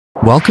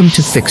Welcome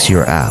to Fix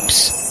Your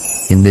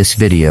Apps. In this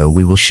video,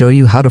 we will show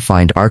you how to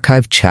find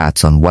archived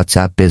chats on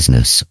WhatsApp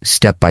Business,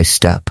 step by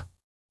step.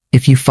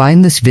 If you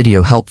find this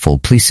video helpful,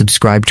 please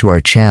subscribe to our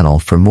channel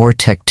for more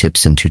tech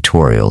tips and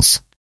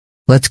tutorials.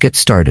 Let's get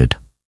started.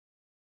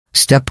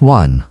 Step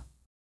 1.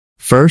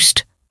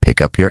 First,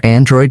 pick up your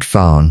Android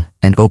phone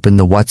and open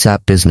the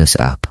WhatsApp Business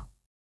app.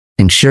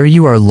 Ensure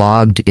you are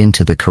logged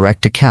into the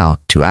correct account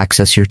to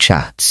access your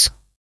chats.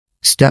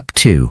 Step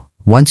 2.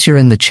 Once you're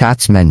in the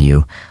Chats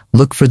menu,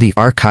 look for the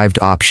Archived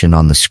option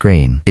on the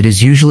screen. It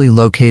is usually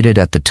located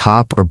at the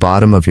top or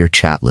bottom of your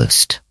chat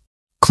list.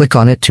 Click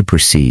on it to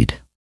proceed.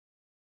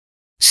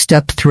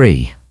 Step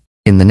 3.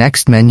 In the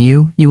next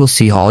menu, you will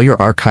see all your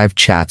archived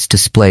chats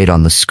displayed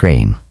on the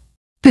screen.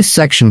 This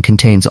section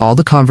contains all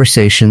the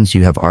conversations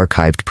you have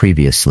archived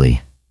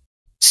previously.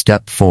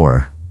 Step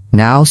 4.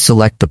 Now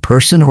select the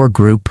person or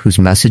group whose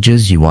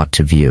messages you want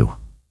to view.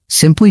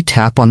 Simply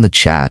tap on the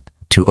chat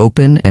to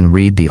open and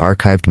read the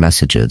archived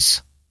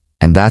messages.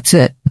 And that's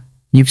it.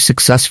 You've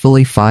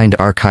successfully found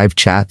archived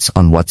chats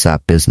on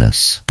WhatsApp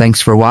Business.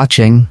 Thanks for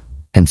watching,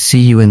 and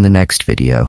see you in the next video.